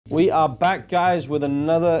We are back, guys, with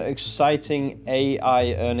another exciting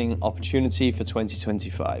AI earning opportunity for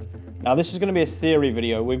 2025. Now, this is going to be a theory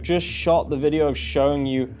video. We've just shot the video of showing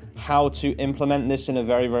you how to implement this in a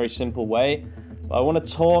very, very simple way. But I want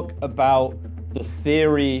to talk about the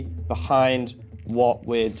theory behind what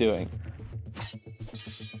we're doing.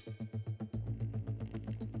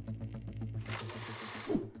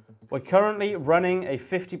 We're currently running a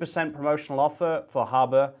 50% promotional offer for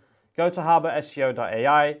Harbor. Go to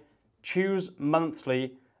harborseo.ai, choose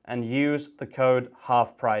monthly, and use the code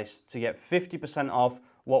HALFPRICE to get 50% off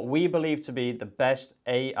what we believe to be the best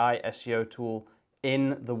AI SEO tool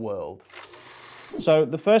in the world. So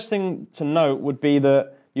the first thing to note would be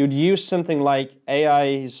that you'd use something like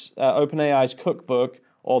OpenAI's cookbook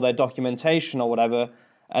or their documentation or whatever,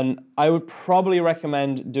 and I would probably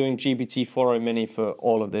recommend doing GPT-4o Mini for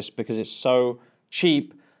all of this because it's so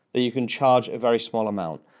cheap that you can charge a very small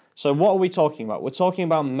amount. So what are we talking about? We're talking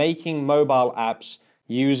about making mobile apps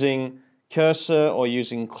using Cursor or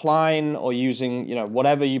using Cline or using,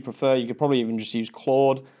 whatever you prefer. You could probably even just use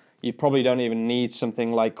Claude. You probably don't even need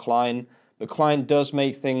something like Cline, but Cline does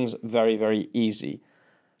make things very, very easy.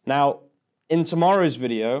 Now, in tomorrow's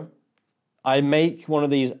video, I make one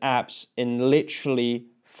of these apps in literally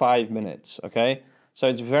 5 minutes, okay? So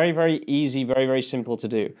it's very, very easy, very, very simple to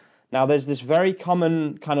do. Now, there's this very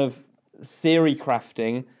common kind of theory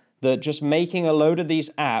crafting that just making a load of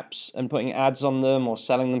these apps and putting ads on them or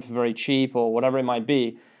selling them for very cheap or whatever it might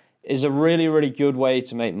be is a really, really good way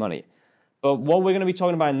to make money. But what we're going to be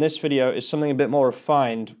talking about in this video is something a bit more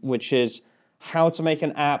refined, which is how to make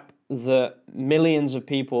an app that millions of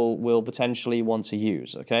people will potentially want to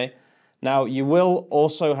use, okay? Now, you will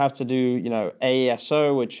also have to do,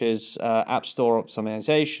 AESO, which is App Store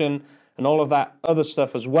Optimization, and all of that other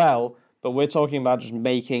stuff as well, but we're talking about just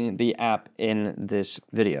making the app in this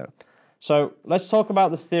video. So let's talk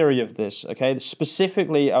about the theory of this, okay?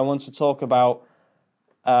 Specifically, I want to talk about,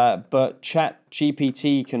 but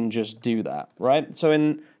ChatGPT can just do that, right? So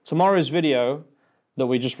in tomorrow's video that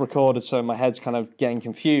we just recorded, so my head's kind of getting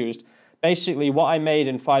confused, basically what I made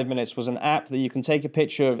in 5 minutes was an app that you can take a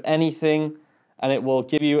picture of anything and it will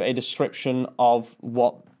give you a description of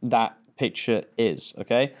what that picture is,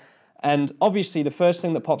 okay? And obviously, the first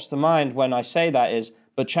thing that pops to mind when I say that is,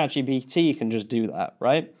 but ChatGPT can just do that,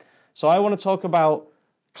 right? So I want to talk about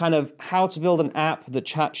kind of how to build an app that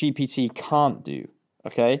ChatGPT can't do,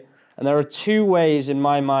 okay? And there are two ways in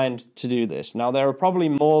my mind to do this. Now, there are probably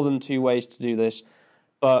more than two ways to do this,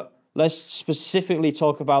 but let's specifically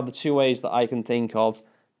talk about the two ways that I can think of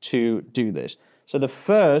to do this. So the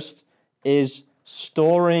first is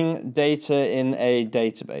storing data in a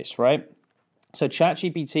database, right? So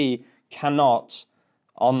ChatGPT cannot,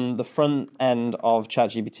 on the front end of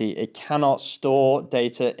ChatGPT, it cannot store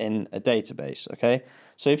data in a database, okay?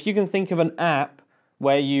 So if you can think of an app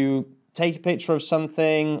where you take a picture of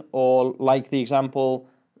something, or like the example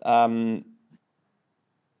that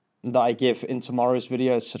I give in tomorrow's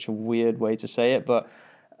video, is such a weird way to say it, but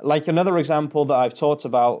like another example that I've talked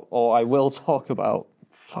about, or I will talk about,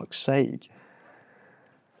 fuck's sake.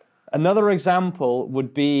 Another example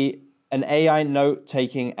would be an AI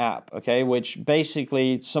note-taking app, okay, which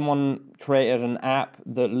basically someone created an app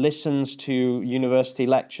that listens to university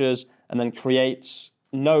lectures and then creates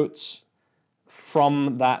notes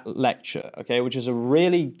from that lecture, okay, which is a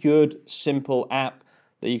really good, simple app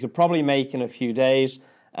that you could probably make in a few days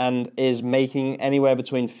and is making anywhere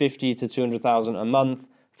between 50 to 200,000 a month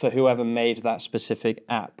for whoever made that specific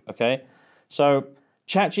app, okay? So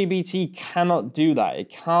ChatGPT cannot do that. It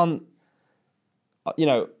can't,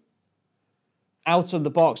 out of the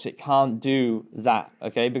box, it can't do that,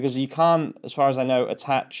 okay? Because you can't, as far as I know,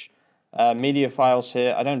 attach media files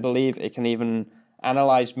here. I don't believe it can even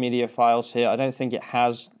analyze media files here. I don't think it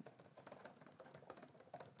has.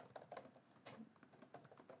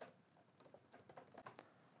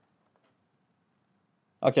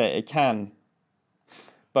 Okay, it can,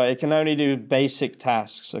 but it can only do basic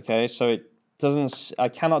tasks, okay? So it doesn't, I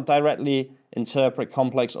cannot directly interpret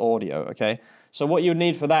complex audio, okay? So what you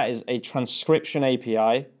need for that is a transcription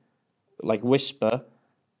API, like Whisper,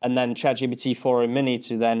 and then ChatGPT 4o Mini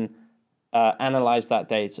to then analyze that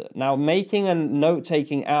data. Now, making a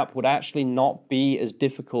note-taking app would actually not be as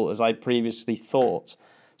difficult as I previously thought.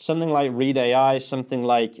 Something like Read AI, something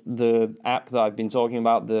like the app that I've been talking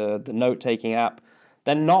about, the note-taking app,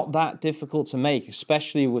 they're not that difficult to make,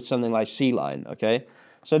 especially with something like C-Line, okay?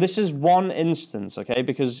 So this is one instance, okay,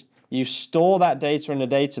 because you store that data in a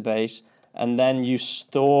database, and then you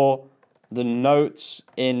store the notes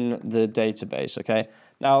in the database, okay?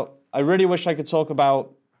 Now, I really wish I could talk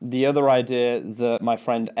about the other idea that my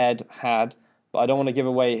friend Ed had, but I don't want to give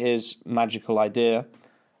away his magical idea.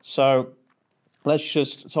 So let's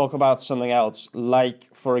just talk about something else,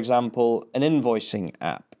 like, for example, an invoicing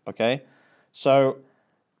app, okay? So,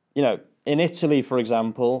 you know, in Italy, for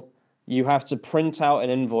example, you have to print out an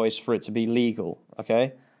invoice for it to be legal,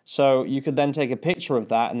 okay? So you could then take a picture of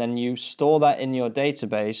that and then you store that in your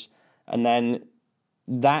database, and then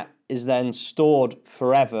that is then stored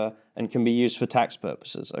forever and can be used for tax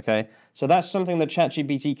purposes, okay? So that's something that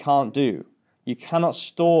ChatGPT can't do. You cannot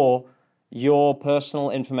store your personal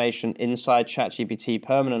information inside ChatGPT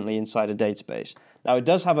permanently inside a database. Now, it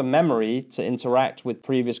does have a memory to interact with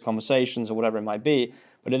previous conversations or whatever it might be,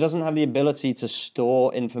 but it doesn't have the ability to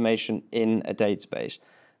store information in a database.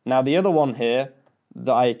 Now, the other one here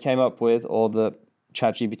that I came up with, or that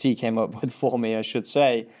ChatGPT came up with for me, I should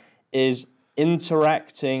say, is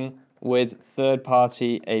interacting with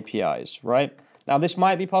third-party APIs, right? Now, this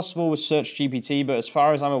might be possible with SearchGPT, but as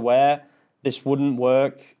far as I'm aware, this wouldn't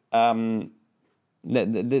work.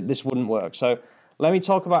 This wouldn't work. So let me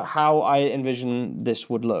talk about how I envision this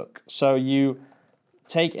would look. So you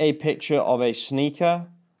take a picture of a sneaker.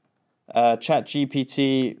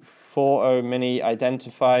 ChatGPT 4o Mini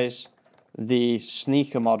identifies the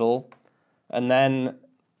sneaker model, and then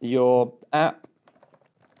your app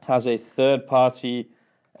has a third-party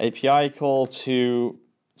API call to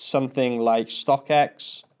something like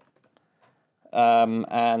StockX,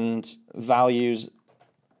 and values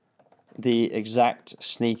the exact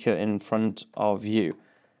sneaker in front of you.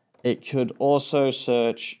 It could also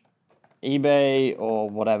search eBay or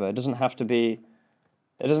whatever. It doesn't have to be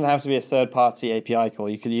a third-party API call.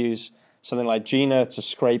 You could use something like Gina to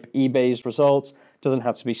scrape eBay's results. It doesn't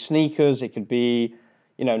have to be sneakers. It could be,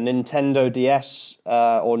 you know, Nintendo DS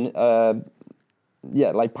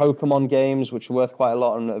like Pokemon games, which are worth quite a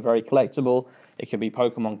lot and are very collectible. It could be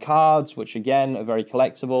Pokemon cards, which again are very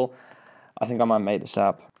collectible. I think I might make this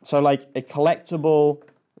app. So like a collectible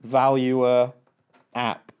valuer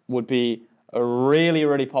app would be a really,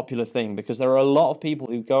 really popular thing, because there are a lot of people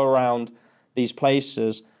who go around these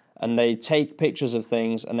places and they take pictures of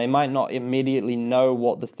things and they might not immediately know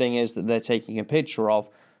what the thing is that they're taking a picture of.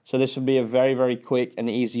 So this would be a very, very quick and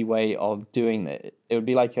easy way of doing it. It would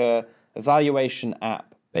be like a evaluation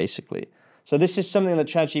app, basically. So this is something that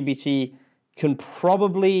ChatGPT can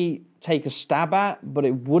probably take a stab at, but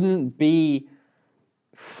it wouldn't be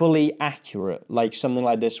fully accurate like something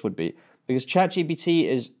like this would be, because ChatGPT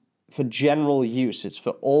is for general use. It's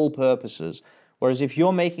for all purposes. Whereas if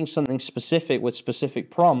you're making something specific with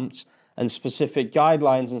specific prompts and specific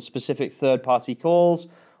guidelines and specific third-party calls,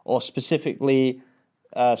 or specifically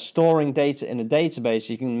storing data in a database,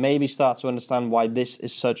 you can maybe start to understand why this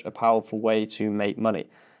is such a powerful way to make money.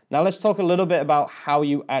 Now let's talk a little bit about how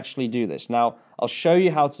you actually do this. Now, I'll show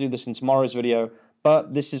you how to do this in tomorrow's video,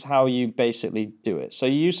 but this is how you basically do it. So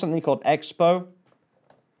you use something called Expo.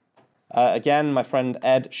 Again, my friend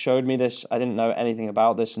Ed showed me this. I didn't know anything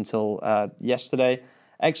about this until yesterday.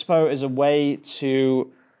 Expo is a way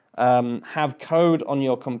to have code on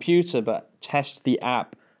your computer, but test the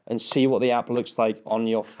app and see what the app looks like on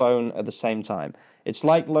your phone at the same time. It's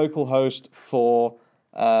like localhost for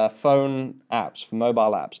phone apps, for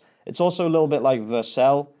mobile apps. It's also a little bit like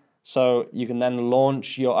Vercel, so you can then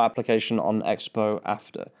launch your application on Expo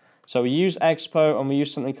after. So we use Expo and we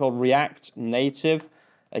use something called React Native.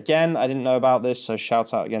 Again, I didn't know about this, so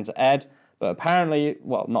shout out again to Ed. But apparently,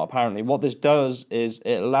 well, not apparently, what this does is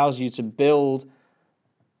it allows you to build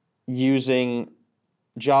using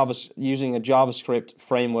a JavaScript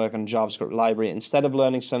framework and JavaScript library. Instead of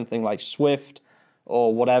learning something like Swift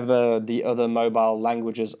or whatever the other mobile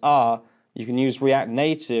languages are, you can use React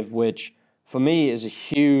Native, which for me is a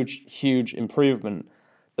huge, huge improvement.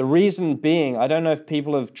 The reason being, I don't know if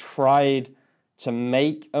people have tried to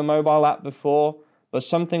make a mobile app before, but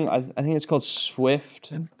something, I think it's called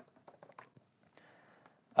Swift.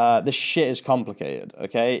 This shit is complicated,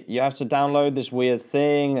 okay? You have to download this weird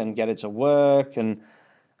thing and get it to work, and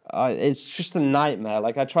it's just a nightmare.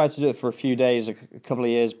 Like, I tried to do it for a few days a couple of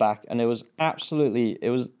years back, and it was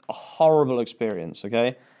a horrible experience,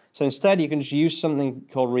 okay? So instead, you can just use something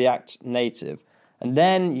called React Native, and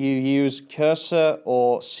then you use Cursor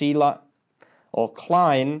or CLI or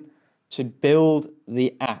Klein to build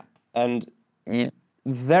the app. And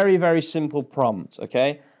very, very simple prompt,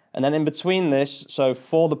 okay? And then in between this, so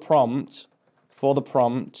for the prompt,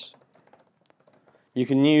 you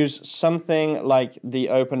can use something like the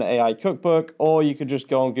OpenAI Cookbook, or you could just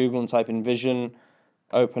go on Google and type in Vision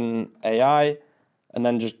OpenAI, and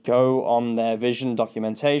then just go on their Vision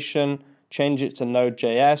documentation, change it to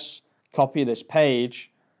Node.js, copy this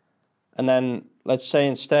page, and then let's say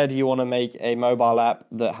instead you want to make a mobile app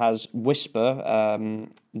that has Whisper,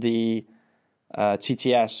 the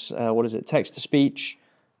TTS, what is it, text-to-speech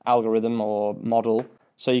algorithm or model.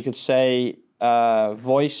 So you could say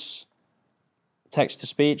voice,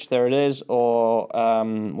 text-to-speech, there it is, or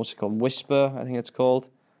what's it called, Whisper, I think it's called.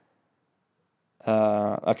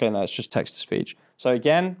 Okay, no, it's just text-to-speech. So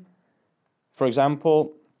again, for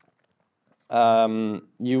example,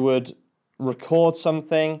 you would record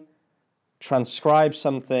something, transcribe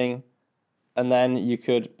something, and then you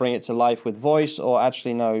could bring it to life with voice, or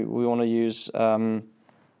actually no, we want to use,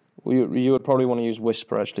 you would probably want to use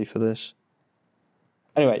Whisper actually for this.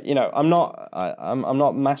 Anyway, you know, I'm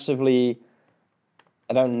not massively,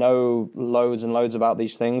 I don't know loads and loads about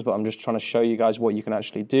these things, but I'm just trying to show you guys what you can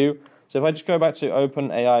actually do. So if I just go back to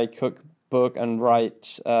OpenAI Cookbook and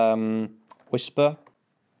write Whisper,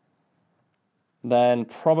 then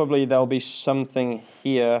probably there'll be something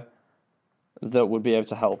here that would be able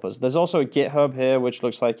to help us. There's also a GitHub here, which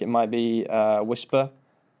looks like it might be Whisper.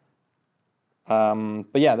 But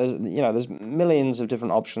yeah, there's millions of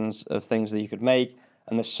different options of things that you could make,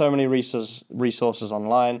 and there's so many resources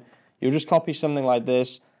online. You'll just copy something like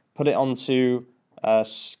this, put it onto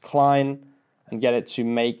Klein, and get it to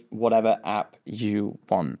make whatever app you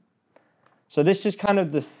want. So this is kind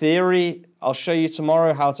of the theory. I'll show you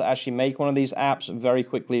tomorrow how to actually make one of these apps very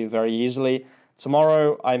quickly, very easily.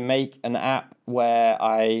 Tomorrow I make an app where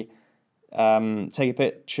I take a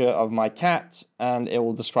picture of my cat and it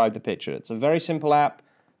will describe the picture. It's a very simple app.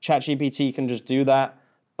 ChatGPT can just do that.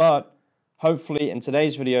 But hopefully in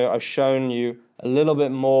today's video, I've shown you a little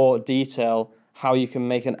bit more detail how you can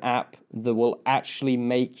make an app that will actually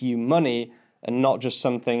make you money and not just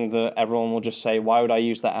something that everyone will just say, why would I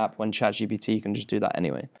use that app when ChatGPT can just do that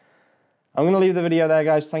anyway? I'm going to leave the video there,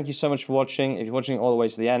 guys. Thank you so much for watching. If you're watching it all the way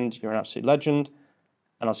to the end, you're an absolute legend.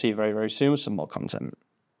 And I'll see you very, very soon with some more content.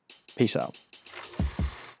 Peace out.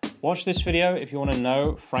 Watch this video if you want to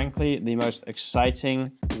know, frankly, the most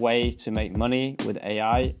exciting way to make money with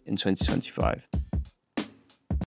AI in 2025.